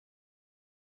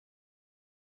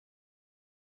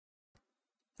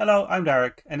Hello, I'm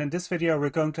Derek, and in this video we're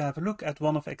going to have a look at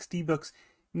one of Xdebug's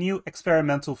new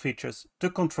experimental features, the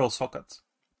control socket.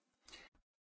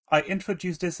 I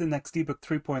introduced this in Xdebug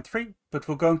 3.3, but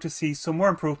we're going to see some more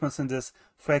improvements in this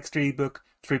for Xdebug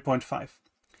 3.5.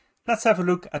 Let's have a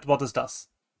look at what this does.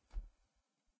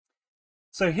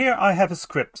 So here I have a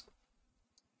script,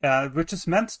 which is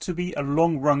meant to be a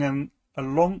long-running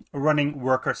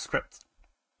worker script.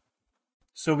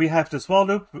 So we have this while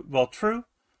loop, while true.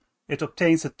 It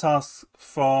obtains a task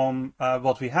from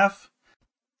what we have.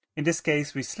 In this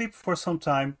case, we sleep for some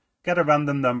time, get a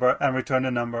random number, and return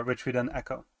a number, which we then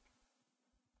echo.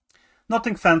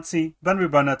 Nothing fancy. When we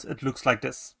run it, it looks like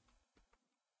this.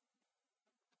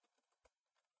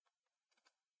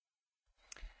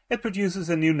 It produces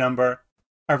a new number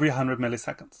every 100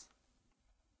 milliseconds.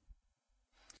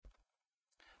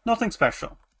 Nothing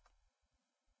special.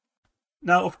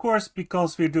 Now, of course,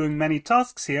 because we're doing many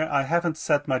tasks here, I haven't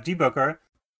set my debugger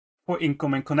for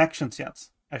incoming connections yet,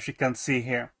 as you can see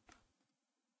here.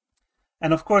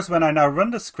 And of course, when I now run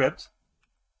the script,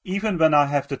 even when I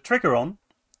have the trigger on,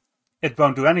 it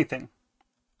won't do anything.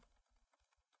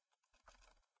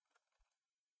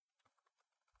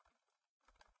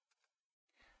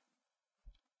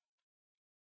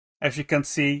 As you can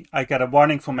see, I get a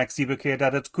warning from Xdebug here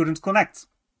that it couldn't connect.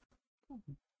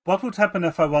 What would happen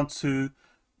if I want to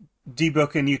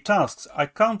debug in new tasks? I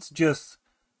can't just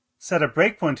set a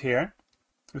breakpoint here,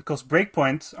 because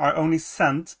breakpoints are only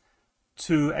sent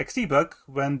to Xdebug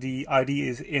when the ID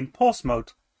is in pause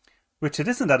mode, which it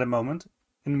isn't at the moment.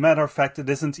 In matter of fact, it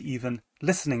isn't even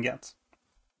listening yet.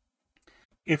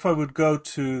 If I would go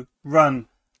to run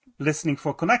listening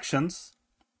for connections,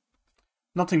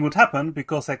 nothing would happen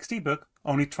because Xdebug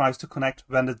only tries to connect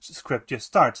when the script just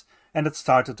starts, and it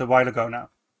started a while ago now.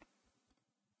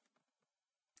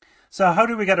 So how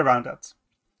do we get around that?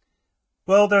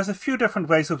 Well, there's a few different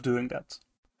ways of doing that.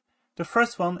 The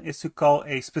first one is to call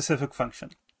a specific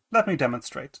function. Let me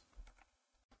demonstrate.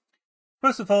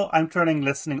 First of all, I'm turning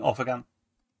listening off again.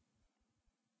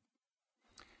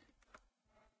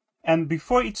 And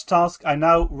before each task, I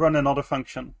now run another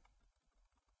function.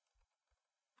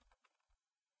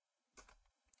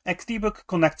 Xdebug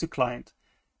connect to client.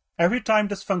 Every time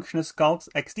this function is called,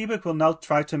 Xdebug will now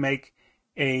try to make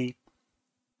a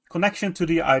connection to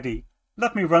the ID.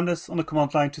 Let me run this on the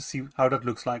command line to see how that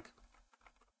looks like.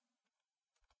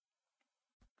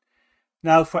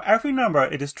 Now, for every number,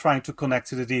 it is trying to connect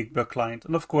to the debug client,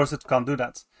 and of course it can't do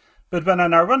that. But when I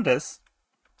now run this,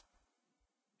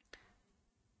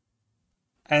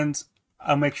 and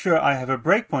I'll make sure I have a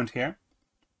breakpoint here,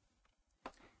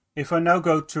 if I now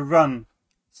go to run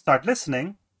start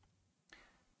listening,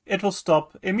 it will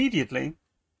stop immediately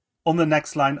on the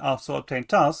next line after obtain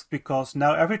task, because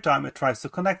now every time it tries to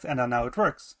connect, and now it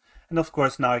works. And of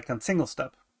course now I can single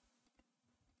step.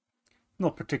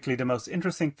 Not particularly the most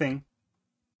interesting thing.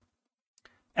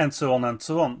 And so on and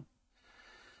so on.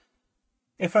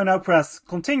 If I now press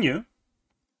continue,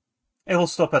 it will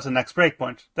stop at the next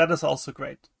breakpoint. That is also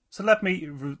great. So let me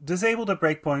disable the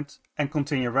breakpoint and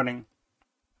continue running.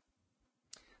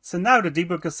 So now the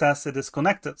debugger says it is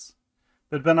connected.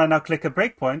 But when I now click a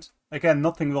breakpoint, again,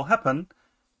 nothing will happen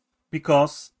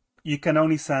because you can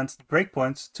only send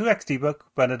breakpoints to Xdebug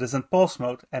when it is in pause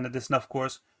mode, and it is, of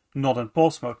course, not in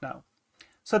pause mode now.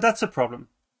 So that's a problem.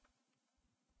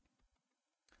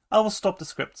 I will stop the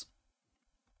script.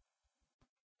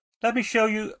 Let me show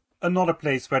you another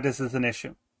place where this is an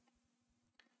issue.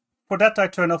 For that, I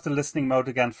turn off the listening mode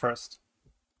again first.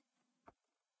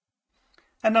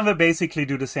 And then we basically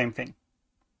do the same thing.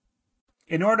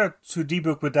 In order to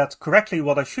debug with that correctly,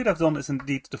 what I should have done is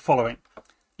indeed the following.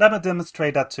 Let me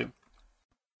demonstrate that too.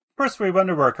 First, we run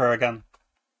the worker again.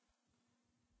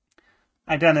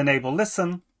 I then enable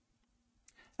listen,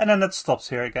 and then it stops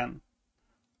here again.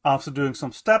 After doing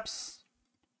some steps,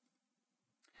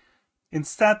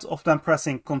 instead of then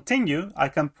pressing continue, I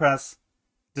can press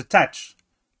detach.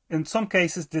 In some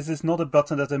cases, this is not a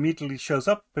button that immediately shows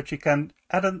up, but you can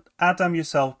add them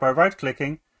yourself by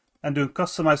right-clicking and doing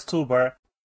customize toolbar,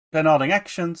 then adding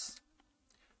actions,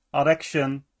 add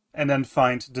action, and then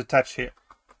find detach here.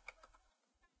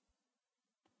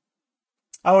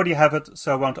 I already have it,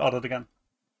 so I won't add it again.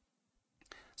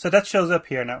 So that shows up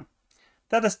here now.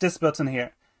 That is this button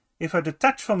here. If I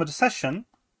detach from a session,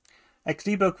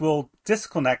 Xdebug will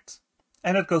disconnect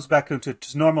and it goes back into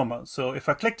its normal mode. So if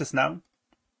I click this now,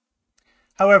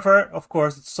 however, of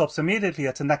course, it stops immediately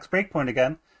at the next breakpoint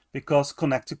again, because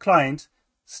connect to client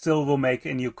still will make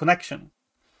a new connection.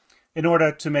 In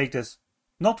order to make this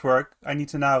not work, I need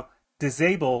to now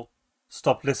disable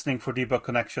stop listening for debug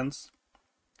connections,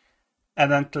 and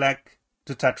then click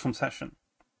detach from session.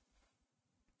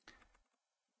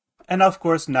 And of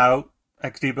course now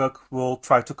Xdebug will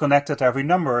try to connect at every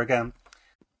number again.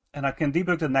 And I can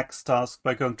debug the next task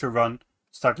by going to run,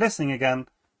 start listening again,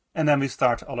 and then we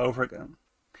start all over again.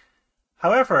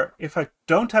 However, if I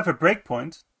don't have a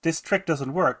breakpoint, this trick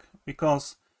doesn't work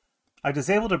because I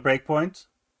disable the breakpoint,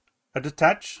 I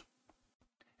detach,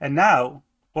 and now,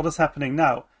 what is happening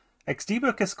now?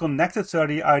 Xdebug is connected to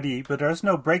the IDE, but there is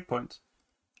no breakpoint.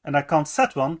 And I can't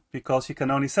set one because you can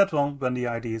only set one when the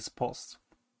IDE is paused.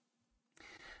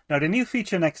 Now the new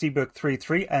feature in Xdebug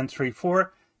 3.3 and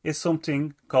 3.4 is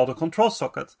something called a control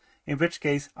socket, in which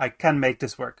case I can make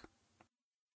this work.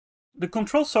 The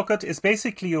control socket is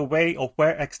basically a way of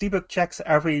where Xdebug checks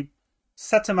every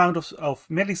set amount of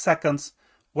milliseconds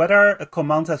whether a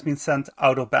command has been sent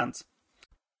out of band.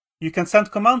 You can send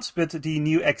commands with the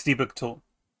new Xdebug tool.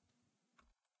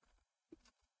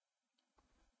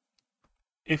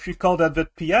 If you call that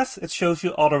with PS, it shows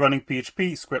you all the running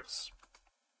PHP scripts.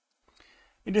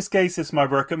 In this case, it's my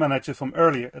worker manager from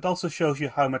earlier. It also shows you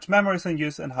how much memory is in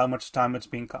use and how much time it's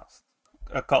being called.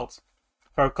 If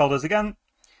I call this again,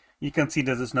 you can see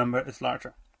that this number is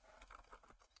larger.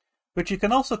 But you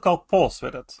can also call pause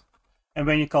with it. And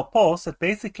when you call pause, it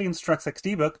basically instructs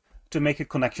Xdebug to make a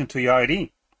connection to your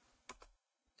IDE.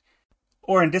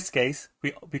 Or in this case,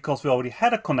 because we already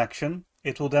had a connection,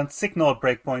 it will then signal a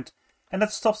breakpoint, and it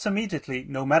stops immediately,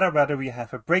 no matter whether we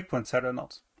have a breakpoint set or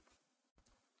not.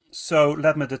 So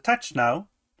let me detach now.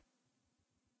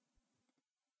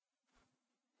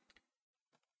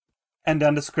 And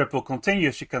then the script will continue,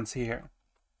 as you can see here.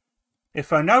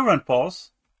 If I now run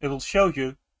pause, it will show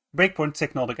you breakpoint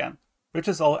signaled again, which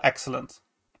is all excellent.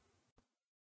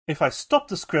 If I stop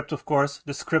the script, of course,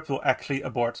 the script will actually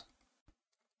abort.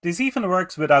 This even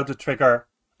works without the trigger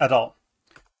at all.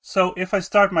 So if I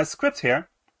start my script here,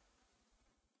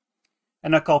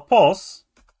 and I call pause,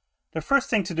 the first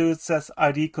thing to do is it says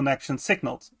IDE connection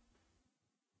signaled.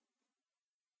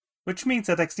 Which means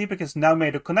that Xdebug has now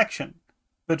made a connection,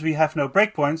 but we have no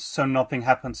breakpoints, so nothing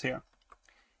happens here.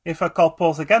 If I call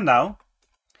pause again now,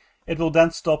 it will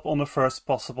then stop on the first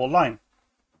possible line.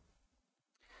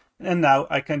 And now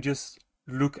I can just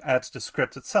look at the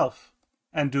script itself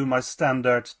and do my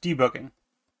standard debugging.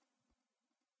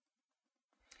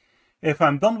 If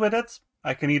I'm done with it,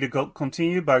 I can either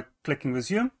continue by clicking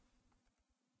resume,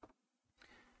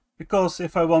 because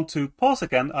if I want to pause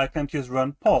again, I can just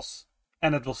run pause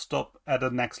and it will stop at the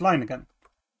next line again.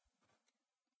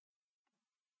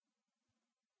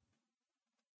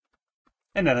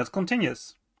 And then it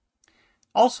continues.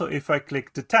 Also, if I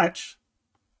click detach,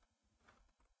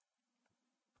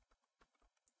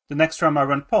 the next time I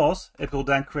run pause, it will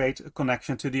then create a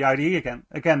connection to the IDE again.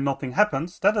 Again, nothing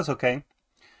happens. That is okay,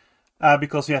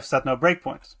 because we have set no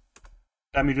breakpoint.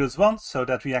 Let me do this once so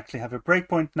that we actually have a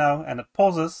breakpoint now and it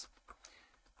pauses.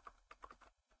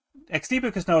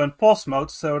 Xdebug is now in pause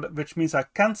mode, which means I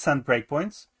can send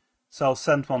breakpoints. So I'll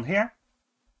send one here.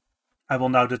 I will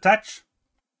now detach.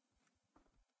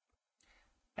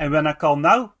 And when I call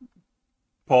now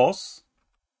pause,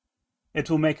 it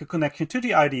will make a connection to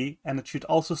the IDE and it should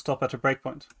also stop at a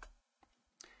breakpoint.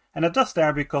 And it does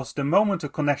there because the moment a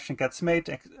connection gets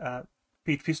made,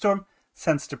 PHP Storm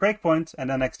sends the breakpoint and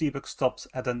then Xdebug stops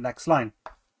at the next line.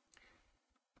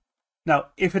 Now,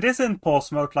 if it is in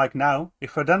pause mode like now,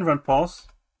 if I then run pause,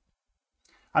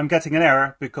 I'm getting an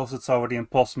error because it's already in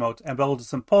pause mode. And while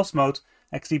it's in pause mode,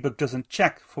 Xdebug doesn't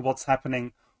check for what's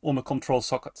happening on the control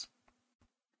socket.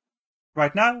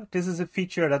 Right now, this is a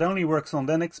feature that only works on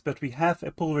Linux, but we have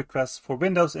a pull request for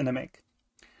Windows in the make.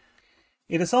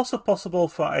 It is also possible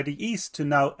for IDEs to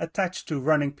now attach to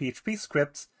running PHP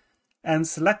scripts and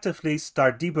selectively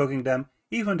start debugging them,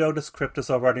 even though the script is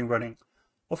already running.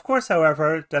 Of course,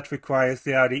 however, that requires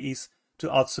the IDEs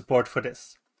to add support for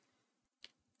this.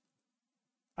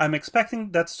 I'm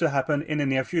expecting that to happen in the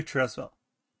near future as well.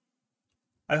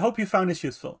 I hope you found this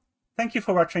useful. Thank you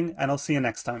for watching, and I'll see you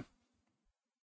next time.